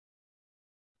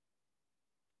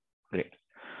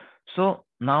So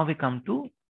now we come to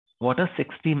what a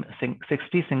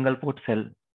 60 single port cell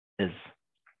is.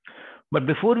 But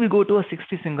before we go to a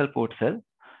 60 single port cell,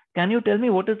 can you tell me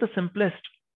what is the simplest,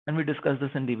 and we discussed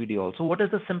this in DVD also, what is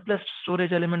the simplest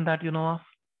storage element that you know of?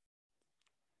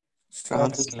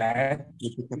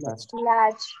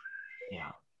 Latch.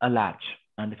 Yeah, a latch.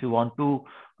 And if you want to,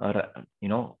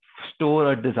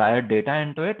 store a desired data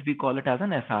into it, we call it as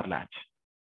an SR latch.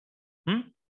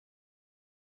 Am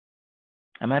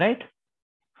I right?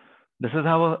 This is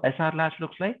how a SR latch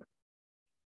looks like.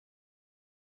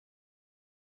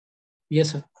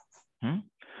 Yes, sir.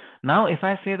 Now, if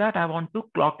I say that I want to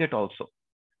clock it also,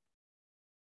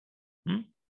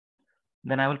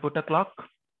 then I will put a clock.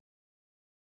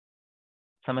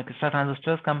 Some extra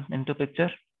transistors come into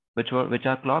picture, which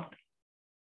are clocked.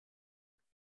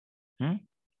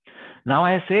 Now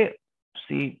I say,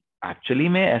 see, actually,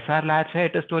 my SR latch hai,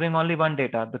 it is storing only one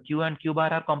data. The Q and Q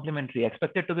bar are complementary,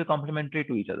 expected to be complementary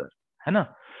to each other. Hai na?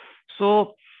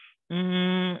 So,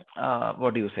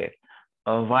 what do you say?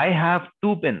 Why have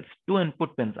two pins, two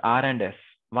input pins, R and S?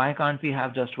 Why can't we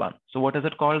have just one? So what is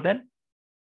it called then?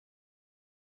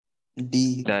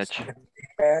 D latch.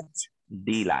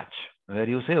 D latch. Where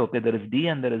you say, okay, there is D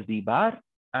and there is D bar,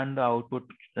 and the output,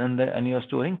 and you're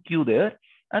storing Q there,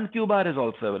 and Q bar is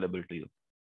also available to you.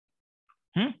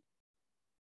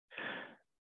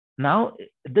 Now,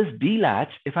 this D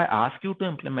latch, if I ask you to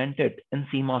implement it in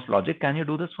CMOS logic, can you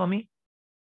do this for me?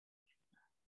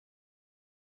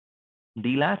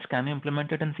 D latch, can you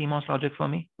implement it in CMOS logic for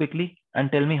me quickly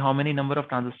and tell me how many number of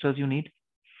transistors you need?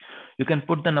 You can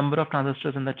put the number of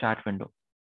transistors in the chat window.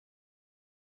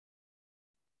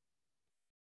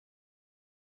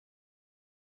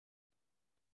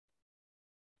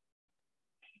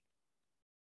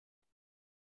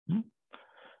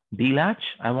 D latch,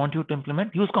 I want you to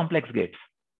implement, use complex gates.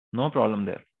 No problem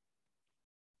there.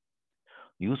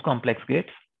 Use complex gates,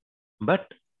 but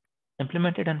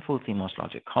implement it in full CMOS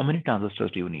logic. How many transistors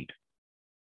do you need?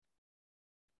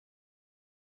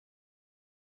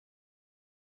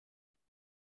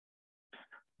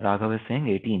 Raghav is saying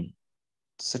 18.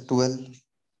 So 12.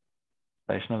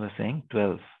 Vaishnav is saying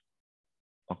 12.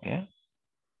 Okay.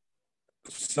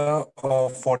 So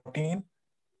 14.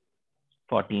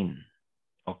 14.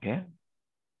 Okay.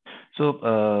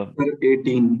 So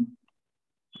 18.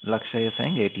 Lakshay is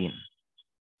saying 18.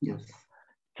 Yes.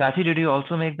 Chachi, did you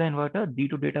also make the inverter,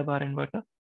 D2 data bar inverter?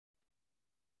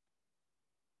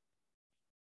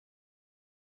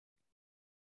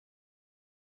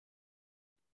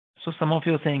 So some of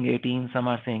you are saying 18, some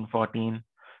are saying 14,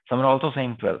 some are also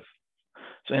saying 12.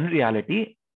 So in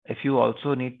reality, if you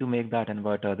also need to make that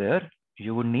inverter there,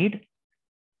 you would need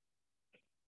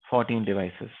 14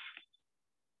 devices,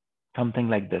 something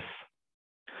like this.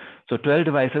 So 12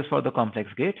 devices for the complex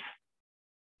gates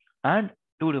and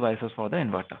 2 devices for the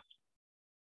inverter.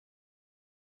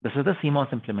 This is the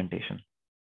CMOS implementation.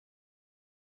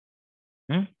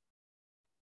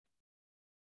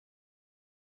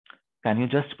 Can you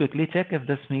just quickly check if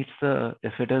this meets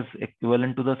if it is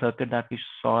equivalent to the circuit that we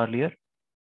saw earlier?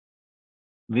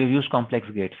 We have used complex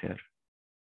gates here.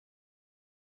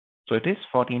 So it is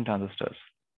 14 transistors.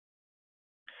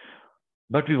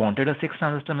 But we wanted a 6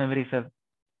 transistor memory cell.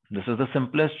 This is the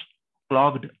simplest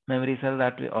clogged memory cell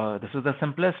that this is the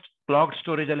simplest clogged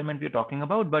storage element we're talking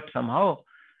about, but somehow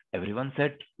everyone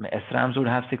said SRAMs would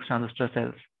have 6 transistor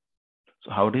cells.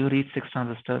 So how do you reach 6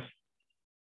 transistors?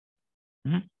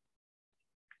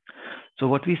 So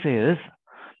what we say is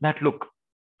that, look,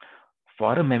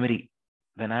 for a memory,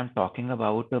 when I'm talking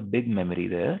about a big memory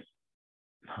there,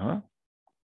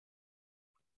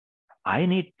 I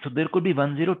need, so there could be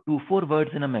 1024 words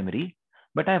in a memory,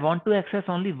 but I want to access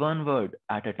only one word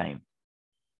at a time.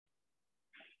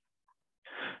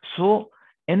 So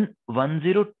in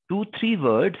 1023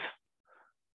 words,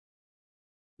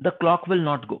 the clock will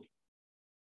not go.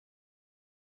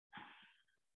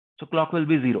 So clock will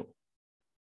be 0.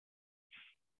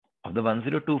 Of the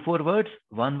 1024 words,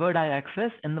 one word I access.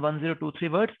 In the 1023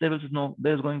 words,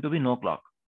 there's going to be no clock.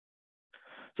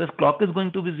 So if clock is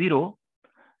going to be 0,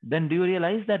 then do you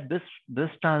realize that this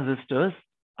transistors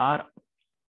are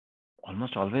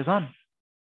almost always on?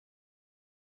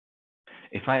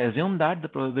 If I assume that the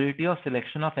probability of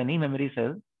selection of any memory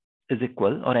cell is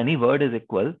equal, or any word is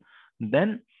equal,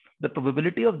 then the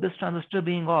probability of this transistor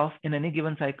being off in any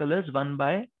given cycle is 1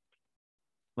 by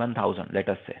 1000, let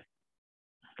us say.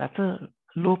 That's a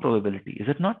low probability, is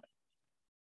it not?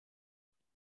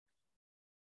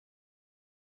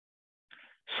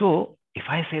 So if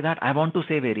I say that I want to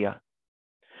save area,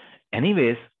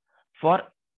 anyways, for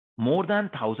more than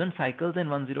 1000 cycles in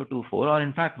 1024, or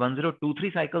in fact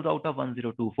 1023 cycles out of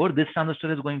 1024, this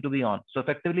transistor is going to be on. So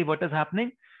effectively what is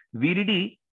happening?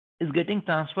 VDD is getting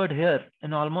transferred here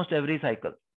in almost every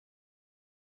cycle.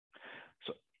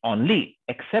 So only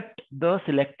except the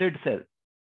selected cell,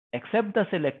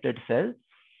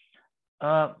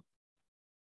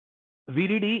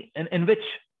 VDD in which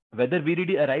whether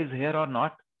VDD arrives here or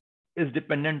not is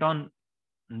dependent on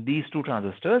these two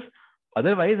transistors.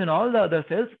 Otherwise, in all the other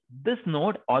cells, this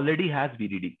node already has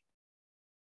VDD.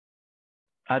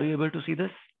 Are you able to see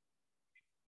this?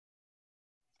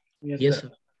 Yes,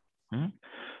 sir.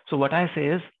 So what I say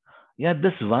is, yeah,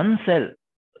 this one cell,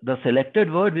 the selected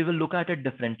word, we will look at it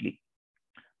differently.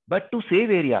 But to save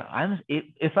area,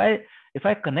 if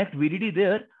I connect VDD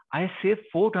there, I save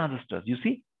 4 transistors. You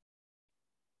see.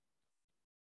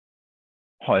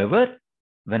 However,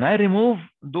 when I remove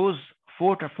those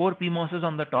four PMOSes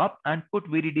on the top and put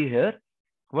VDD here,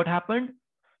 what happened?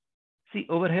 See,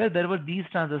 over here, there were these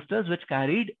transistors which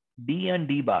carried D and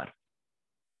D bar.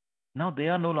 Now they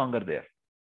are no longer there.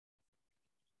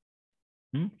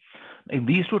 If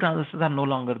these two transistors are no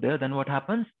longer there, then what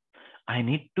happens? I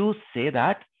need to say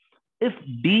that if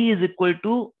D is equal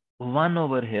to 1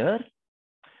 over here,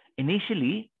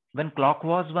 initially, when clock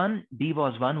was 1, D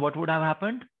was 1, what would have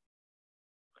happened?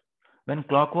 When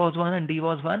clock was 1 and D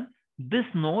was 1, this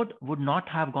node would not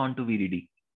have gone to VDD.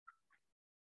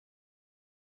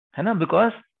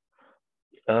 Because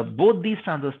both these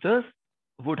transistors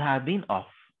would have been off.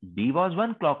 D was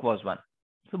 1, clock was 1.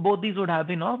 So both these would have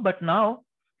been off, but now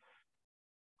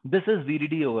this is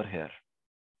VDD over here.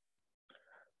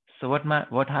 So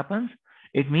what happens?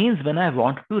 It means when I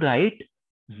want to write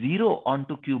 0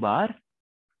 onto Q bar,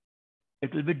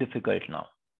 it will be difficult now.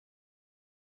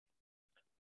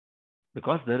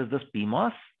 Because there is this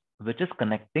PMOS which is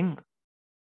connecting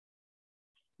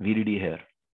VDD here.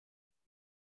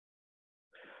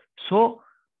 So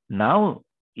now,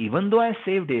 even though I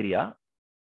saved area,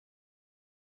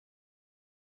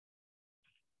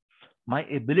 my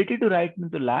ability to write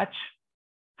into latch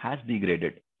has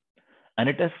degraded. And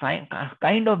it has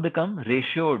kind of become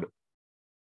ratioed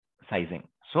sizing.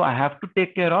 So I have to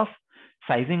take care of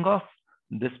sizing of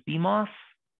this PMOS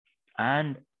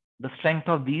and the strength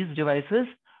of these devices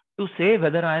to say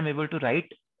whether I am able to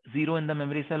write 0 in the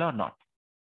memory cell or not.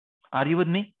 Are you with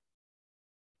me?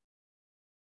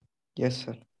 Yes,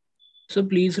 sir. So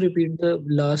please repeat the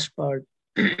last part.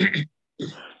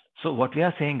 So what we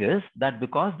are saying is that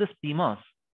because this PMOS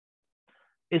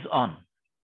is on,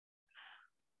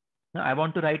 now I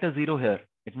want to write a 0 here.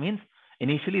 It means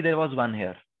initially there was 1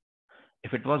 here.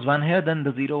 If it was 1 here, then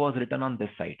the 0 was written on this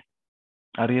side.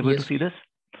 Are you able to see this?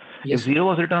 Yes, If 0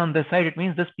 was written on this side, it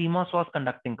means this PMOS was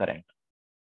conducting current.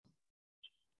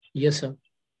 Yes, sir.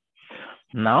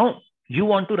 Now you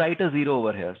want to write a 0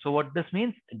 over here. So what this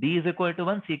means, D is equal to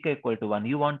 1, CK equal to 1.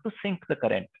 You want to sink the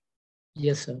current.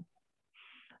 Yes, sir.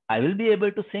 I will be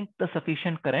able to sink the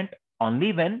sufficient current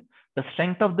only when the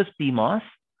strength of this PMOS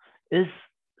is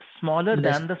smaller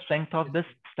than the strength of this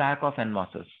stack of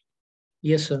NMOSes.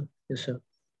 Yes, sir. Yes, sir.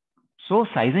 So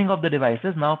sizing of the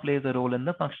devices now plays a role in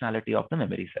the functionality of the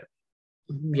memory cell.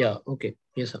 Yeah, okay.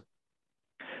 Yes, sir.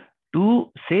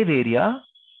 To save area,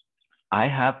 I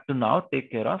have to now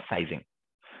take care of sizing.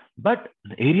 But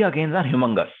the area gains are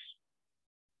humongous.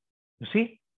 You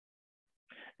see,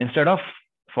 instead of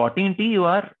 14T,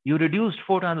 you reduced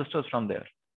 4 transistors from there.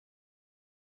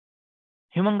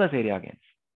 Humongous area gains.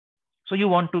 So you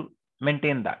want to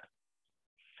maintain that.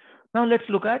 Now let's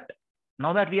look at,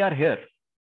 now that we are here,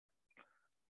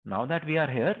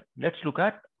 let's look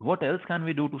at what else can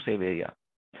we do to save area.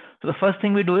 So the first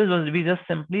thing we do is we just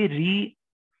simply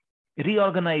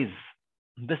reorganize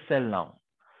this cell now.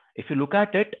 If you look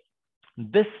at it,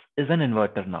 this is an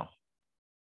inverter now.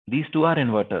 These two are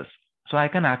inverters. So I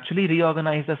can actually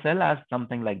reorganize the cell as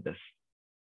something like this.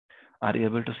 Are you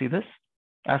able to see this?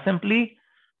 I simply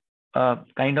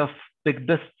kind of picked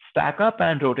this stack up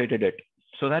and rotated it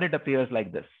so that it appears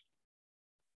like this.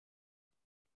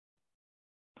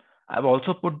 I've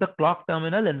also put the clock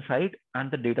terminal inside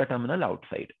and the data terminal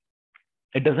outside.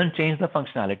 It doesn't change the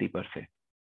functionality per se.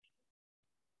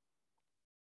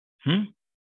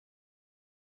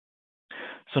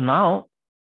 So now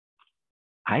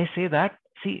I say that,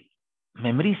 see,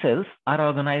 memory cells are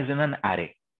organized in an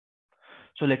array.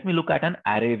 So let me look at an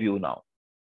array view now.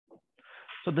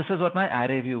 So this is what my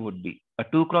array view would be, a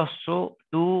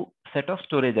 2x2 set of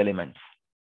storage elements.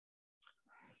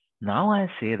 Now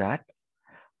I say that,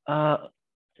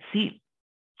 see,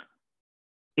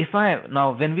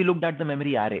 when we looked at the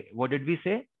memory array, what did we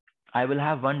say? I will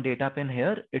have one data pin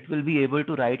here. It will be able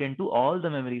to write into all the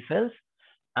memory cells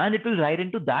and it will write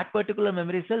into that particular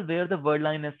memory cell where the word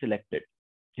line is selected.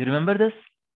 You remember this?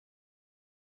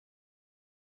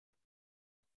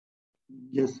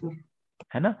 Yes, sir.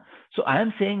 है ना? So I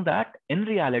am saying that in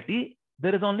reality,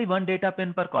 there is only one data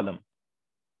pin per column.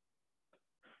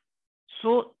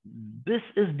 So this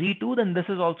is D2, then this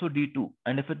is also D2.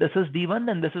 And if this is D1,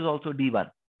 then this is also D1.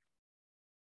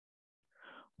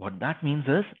 What that means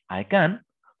is I can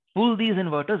pull these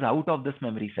inverters out of this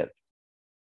memory cell.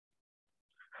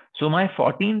 So my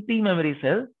 14T memory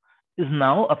cell is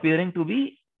now appearing to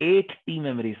be 8T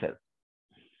memory cell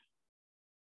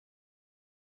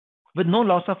with no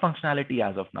loss of functionality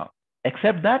as of now,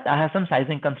 except that I have some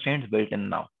sizing constraints built in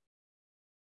now.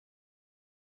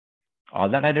 All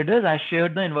that I did is I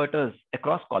shared the inverters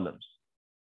across columns.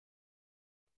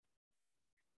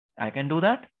 I can do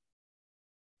that.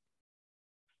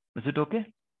 Is it okay?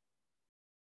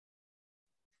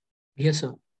 Yes,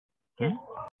 sir.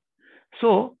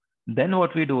 So then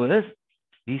what we do is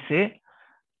we say,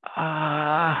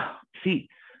 see,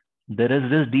 there is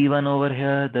this D1 over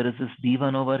here, there is this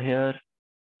D1 over here,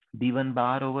 D1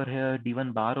 bar over here,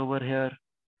 D1 bar over here,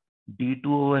 D2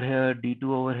 over here, D2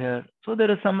 over here. So there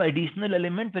is some additional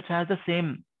element which has the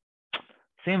same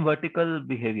vertical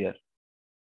behavior.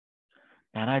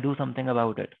 And I do something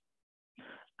about it.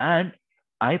 And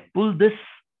I pull this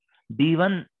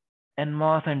D1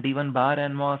 NMOS and D1 bar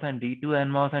NMOS and D2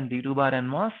 NMOS and D2 bar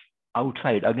NMOS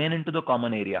outside again into the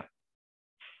common area.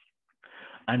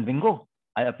 And bingo,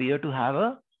 I appear to have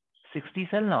a 60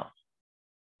 cell now.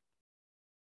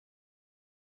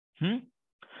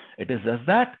 It is just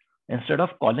that instead of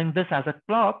calling this as a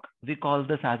clock, we call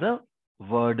this as a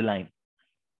word line.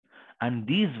 And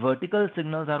these vertical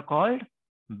signals are called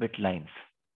bit lines.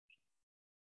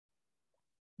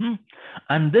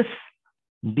 And this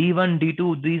D1,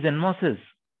 D2, these NMOSs,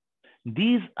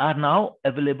 these are now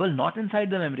available not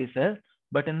inside the memory cell,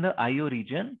 but in the IO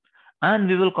region, and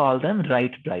we will call them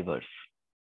write drivers.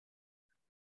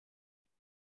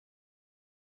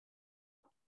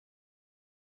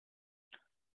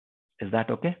 Is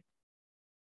that okay?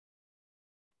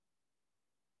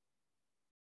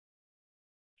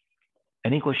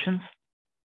 Any questions?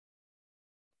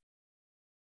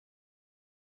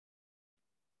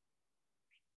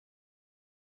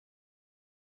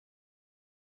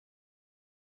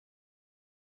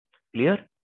 Clear?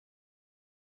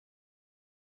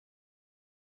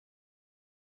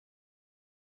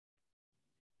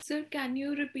 Sir, can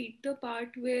you repeat the part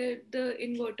where the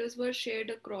inverters were shared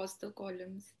across the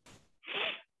columns?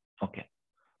 Okay.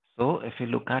 So if you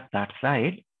look at that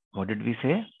slide, what did we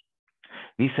say?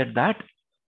 We said that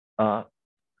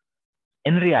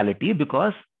in reality,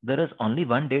 because there is only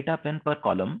one data pin per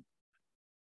column,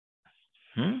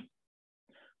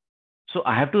 so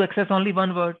I have to access only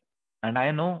one word. And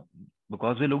I know,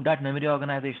 because we looked at memory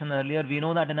organization earlier, we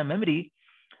know that in a memory,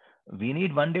 we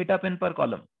need one data pin per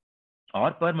column or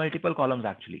per multiple columns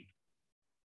actually.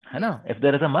 If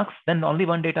there is a mux, then only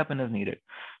one data pin is needed.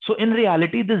 So in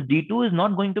reality, this D2 is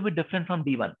not going to be different from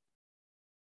D1.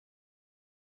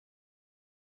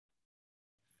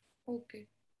 Okay.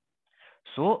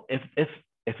 So if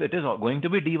it is going to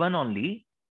be D1 only,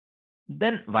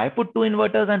 then why put two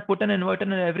inverters and put an inverter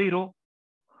in every row?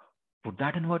 Put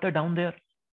that inverter down there.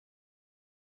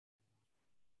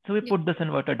 So we put this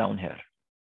inverter down here.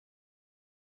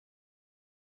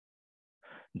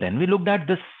 Then we looked at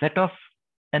this set of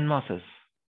NMOSs.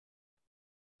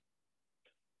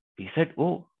 We said,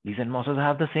 oh, these NMOSs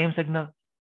have the same signal.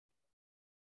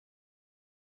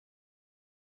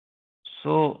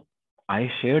 So I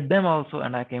shared them also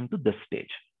and I came to this stage.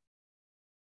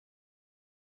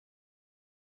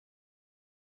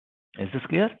 Is this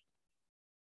clear?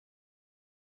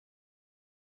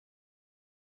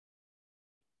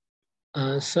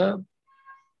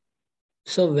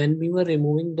 So when we were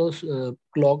removing those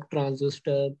clock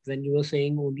transistor, when you were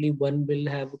saying only one will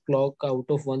have a clock out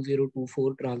of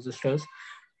 1024 transistors,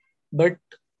 but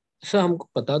sir हमको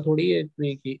पता थोड़ी है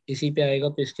कि इसी पे आएगा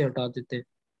तो इसके हटा देते हैं.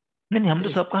 नहीं हम तो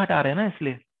सबका हटा रहे हैं ना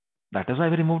इसलिए. That is why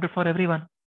we removed it for everyone.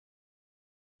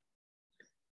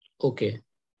 Okay.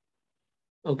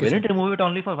 Okay. We didn't remove it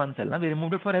only for one cell. We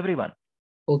removed it for everyone.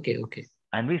 Okay. Okay.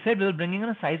 And we said we were bringing in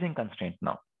a sizing constraint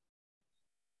now.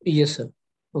 Yes, sir.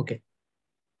 Okay.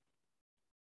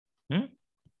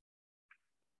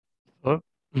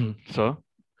 Sir.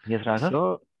 Yes, Raghav.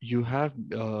 So you have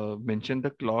mentioned the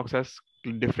clocks as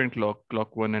different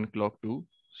clock 1 and clock 2.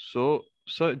 So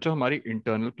sir, जो हमारी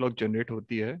internal clock generate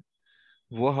होती है,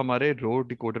 वो हमारे row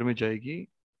decoder में जाएगी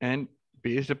and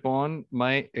based upon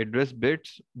my address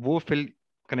bits, वो fill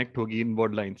connect होगी in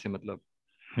word line से मतलब.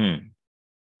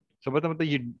 So मतलब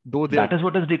ये दो That is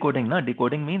what is decoding ना.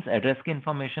 Decoding means address के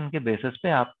information के basis पे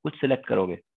आप कुछ select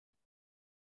करोगे.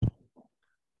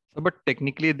 So, but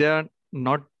technically they are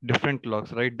not different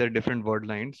clocks, right? They're different word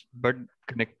lines, but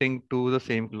connecting to the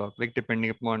same clock, like depending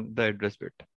upon the address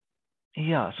bit.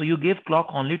 Yeah, so you gave clock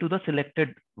only to the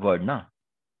selected word, na?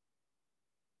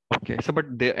 Okay, so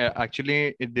but they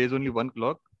actually there's only one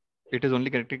clock. It is only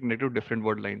connected to different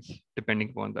word lines depending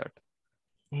upon that.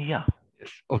 Yeah.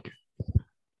 Yes. Okay.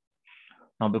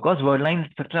 Now, because word lines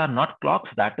etc. are not clocks,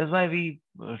 that is why we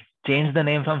changed the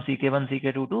name from CK1,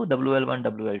 CK2 to WL1,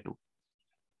 WL2.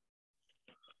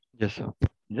 Yes, sir.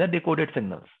 These are decoded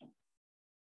signals,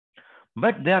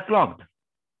 but they are clocked.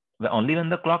 Only when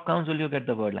the clock comes will you get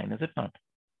the word line, is it not?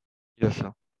 Yes,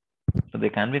 sir. So they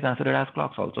can be considered as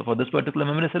clocks also. For this particular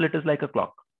memory cell, it is like a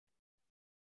clock.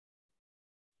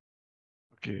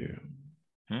 Okay.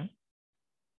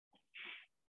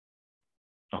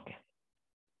 Okay.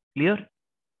 Clear?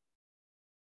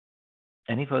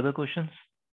 Any further questions?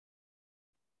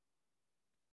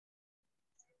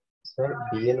 Sir,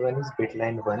 BL1 is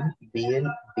bitline 1.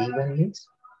 B1 means?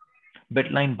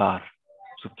 Bitline bar.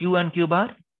 So Q and Q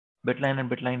bar, bitline and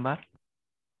bitline bar.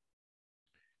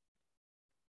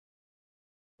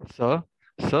 Sir,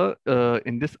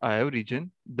 in this IO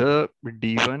region, the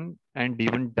D1 and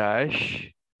D1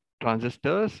 dash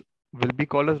transistors will be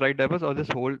called as right drivers, or this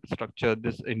whole structure,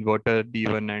 this inverter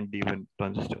D1 and D1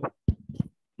 transistor?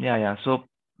 Yeah. So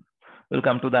we'll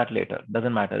come to that later.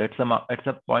 Doesn't matter. It's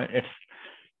a point. It's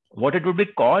what it would be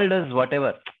called as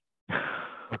whatever.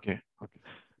 Okay.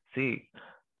 See,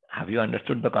 have you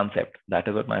understood the concept? That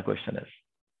is what my question is.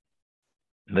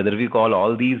 Whether we call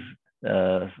all these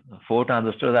 4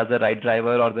 transistors as a right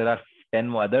driver, or there are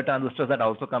 10 other transistors that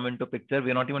also come into picture,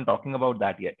 we're not even talking about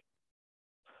that yet.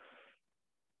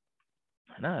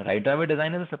 No, right driver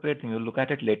design is a separate thing. We'll look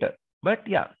at it later. But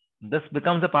yeah, this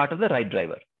becomes a part of the right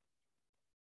driver.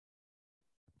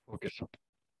 Okay, sir.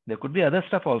 There could be other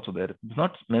stuff also there. It's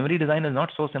not, memory design is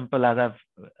not so simple as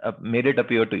I've made it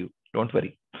appear to you. Don't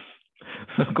worry.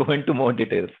 Go into more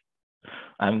details.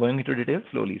 I'm going into details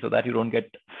slowly so that you don't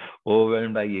get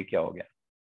overwhelmed by ye kya ho gaya.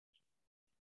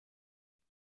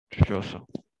 Sure, sir.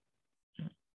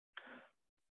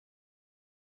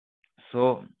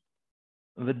 So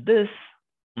with this,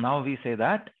 now we say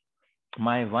that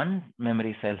my one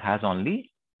memory cell has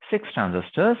only 6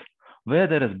 transistors where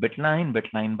there is bitline,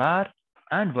 bitline bar,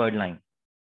 and word line.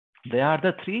 They are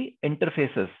the 3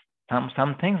 interfaces.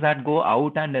 Some things that go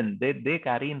out and in. They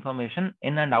carry information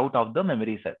in and out of the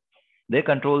memory cell. They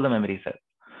control the memory cell.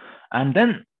 And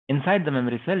then inside the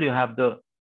memory cell, you have the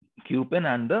Q pin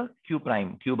and the Q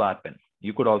prime, Q bar pin.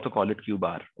 You could also call it Q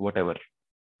bar, whatever.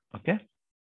 Okay.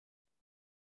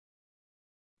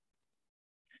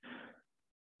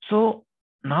 So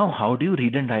now how do you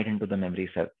read and write into the memory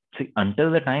cell? See,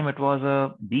 until the time it was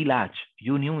a B latch,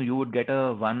 you knew you would get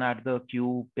a 1 at the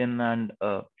Q pin and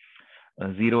a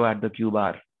 0 at the Q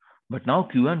bar. But now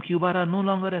Q and Q bar are no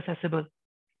longer accessible.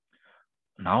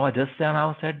 Now I just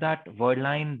now said that word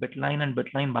line, bitline, and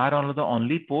bitline bar are the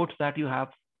only ports that you have.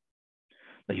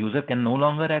 The user can no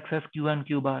longer access Q and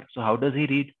Q bar. So how does he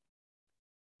read?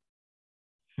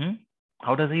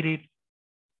 How does he read?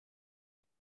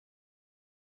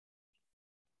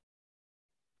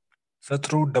 So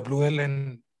through WL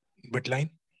and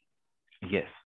bitline? Yes.